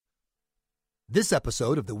This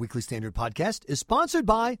episode of the Weekly Standard Podcast is sponsored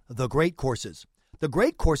by The Great Courses. The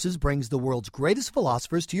Great Courses brings the world's greatest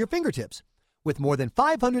philosophers to your fingertips. With more than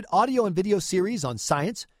 500 audio and video series on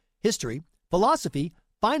science, history, philosophy,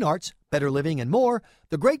 fine arts, better living, and more,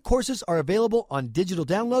 The Great Courses are available on digital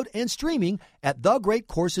download and streaming at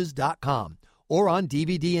thegreatcourses.com or on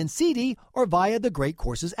DVD and CD or via The Great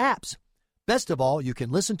Courses apps. Best of all, you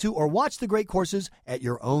can listen to or watch The Great Courses at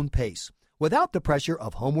your own pace without the pressure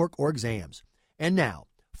of homework or exams. And now,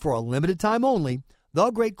 for a limited time only, The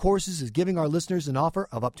Great Courses is giving our listeners an offer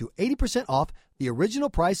of up to 80% off the original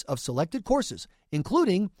price of selected courses,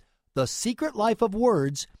 including The Secret Life of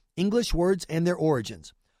Words, English Words and Their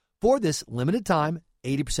Origins. For this limited time,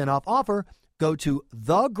 80% off offer, go to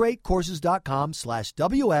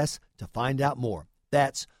thegreatcourses.com/WS to find out more.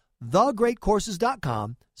 That's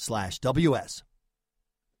thegreatcourses.com/WS.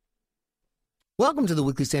 Welcome to the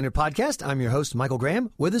Weekly Standard Podcast. I'm your host, Michael Graham.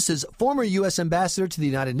 With us is former U.S. Ambassador to the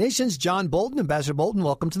United Nations, John Bolton. Ambassador Bolton,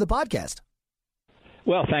 welcome to the podcast.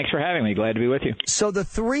 Well, thanks for having me. Glad to be with you. So the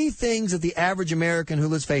three things that the average American who,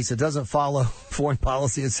 let's face it, doesn't follow foreign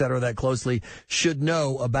policy, et cetera, that closely should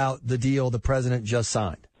know about the deal the president just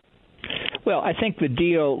signed. Well, I think the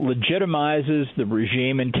deal legitimizes the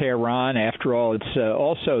regime in Tehran. After all, it's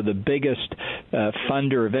also the biggest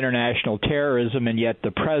funder of international terrorism, and yet the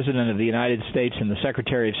President of the United States and the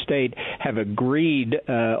Secretary of State have agreed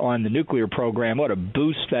on the nuclear program. What a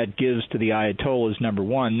boost that gives to the Ayatollahs, number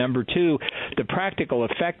one. Number two, the practical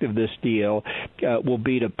effect of this deal will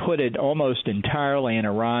be to put it almost entirely in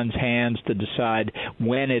Iran's hands to decide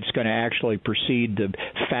when it's going to actually proceed to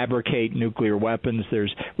fabricate nuclear weapons.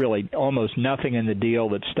 There's really almost nothing in the deal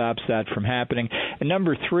that stops that from happening. And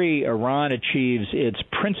number three, Iran achieves its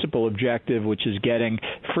principal objective, which is getting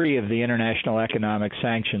free of the international economic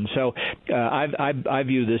sanctions. So I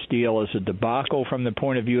view this deal as a debacle from the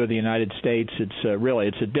point of view of the United States.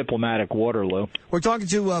 It's a diplomatic Waterloo. We're talking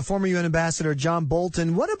to former UN Ambassador John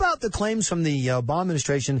Bolton. What about the claims from the Obama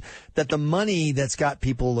administration that the money that's got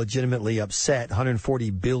people legitimately upset,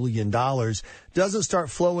 $140 billion, doesn't start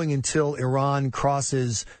flowing until Iran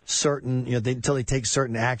crosses certain, until they take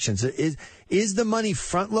certain actions? Is the money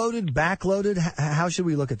front-loaded, back-loaded? How should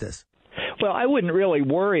we look at this? Well, I wouldn't really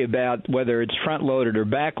worry about whether it's front-loaded or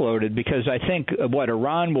back-loaded, because I think what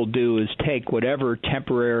Iran will do is take whatever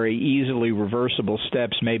temporary, easily reversible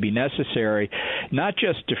steps may be necessary, not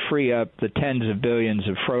just to free up the tens of billions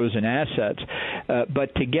of frozen assets,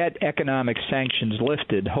 but to get economic sanctions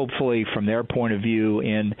lifted, hopefully from their point of view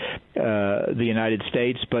in the United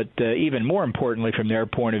States, but even more importantly from their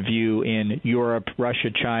point of view in Europe, Russia,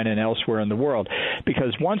 China, and elsewhere in the world.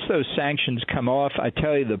 Because once those sanctions come off, I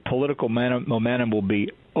tell you, the political momentum will be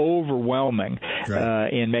overwhelming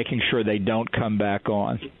in making sure they don't come back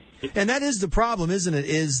on. And that is the problem, isn't it,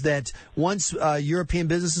 is that once European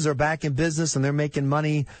businesses are back in business and they're making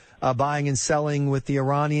money buying and selling with the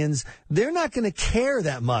Iranians, they're not going to care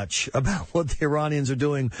that much about what the Iranians are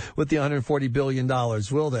doing with the $140 billion,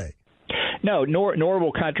 will they? No, nor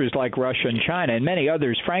will countries like Russia and China and many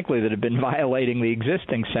others, frankly, that have been violating the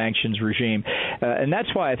existing sanctions regime. And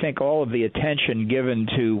that's why I think all of the attention given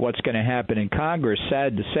to what's going to happen in Congress,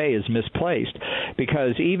 sad to say, is misplaced.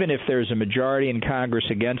 Because even if there's a majority in Congress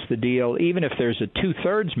against the deal, even if there's a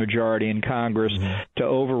two-thirds majority in Congress to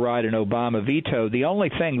override an Obama veto, the only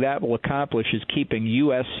thing that will accomplish is keeping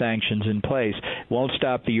U.S. sanctions in place. It won't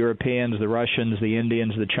stop the Europeans, the Russians, the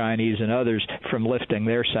Indians, the Chinese, and others from lifting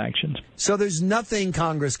their sanctions. So there's nothing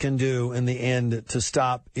Congress can do in the end to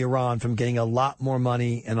stop Iran from getting a lot more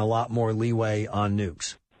money and a lot more leeway on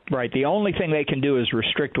nukes. Right. The only thing they can do is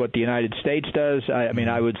restrict what the United States does. I mean,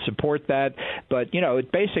 I would support that. But,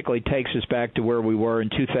 it basically takes us back to where we were in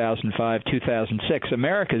 2005, 2006.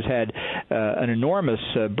 America's had an enormous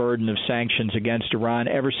burden of sanctions against Iran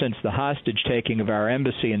ever since the hostage-taking of our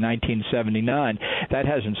embassy in 1979. That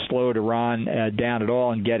hasn't slowed Iran down at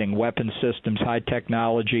all in getting weapon systems, high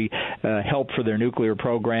technology, help for their nuclear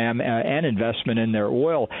program, and investment in their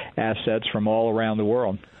oil assets from all around the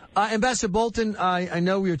world. Ambassador Bolton, I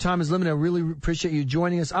know your time is limited. I really appreciate you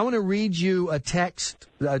joining us. I want to read you a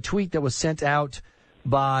tweet that was sent out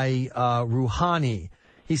by Rouhani.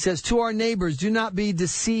 He says, "To our neighbors, do not be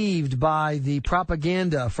deceived by the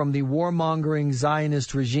propaganda from the warmongering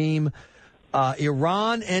Zionist regime.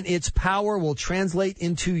 Iran and its power will translate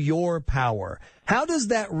into your power." How does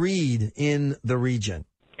that read in the region?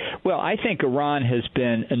 Well, I think Iran has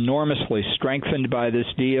been enormously strengthened by this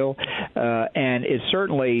deal, and it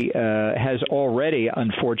certainly has already,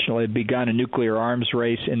 unfortunately, begun a nuclear arms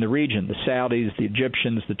race in the region. The Saudis, the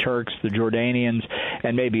Egyptians, the Turks, the Jordanians,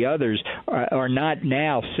 and maybe others are not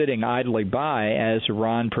now sitting idly by as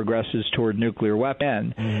Iran progresses toward nuclear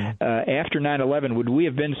weapon. After 9/11, would we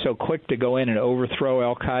have been so quick to go in and overthrow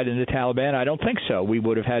al-Qaeda and the Taliban? I don't think so. We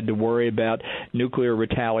would have had to worry about nuclear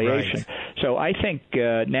retaliation. Right. So I think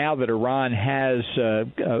now that Iran has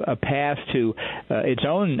a path to its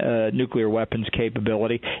own nuclear weapons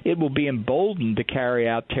capability, it will be emboldened to carry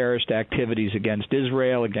out terrorist activities against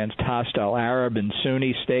Israel, against hostile Arab and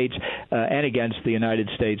Sunni states, and against the United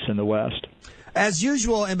States and the West. As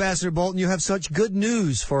usual, Ambassador Bolton, you have such good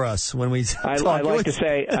news for us when we talk. I like to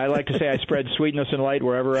say I spread sweetness and light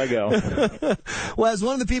wherever I go. Well, as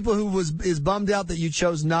one of the people who is bummed out that you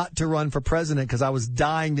chose not to run for president, because I was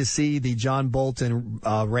dying to see the John Bolton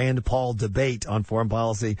Rand Paul debate on foreign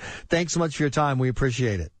policy. Thanks so much for your time. We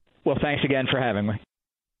appreciate it. Well, thanks again for having me.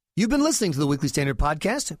 You've been listening to the Weekly Standard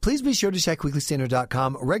Podcast. Please be sure to check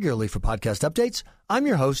weeklystandard.com regularly for podcast updates. I'm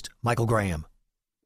your host, Michael Graham.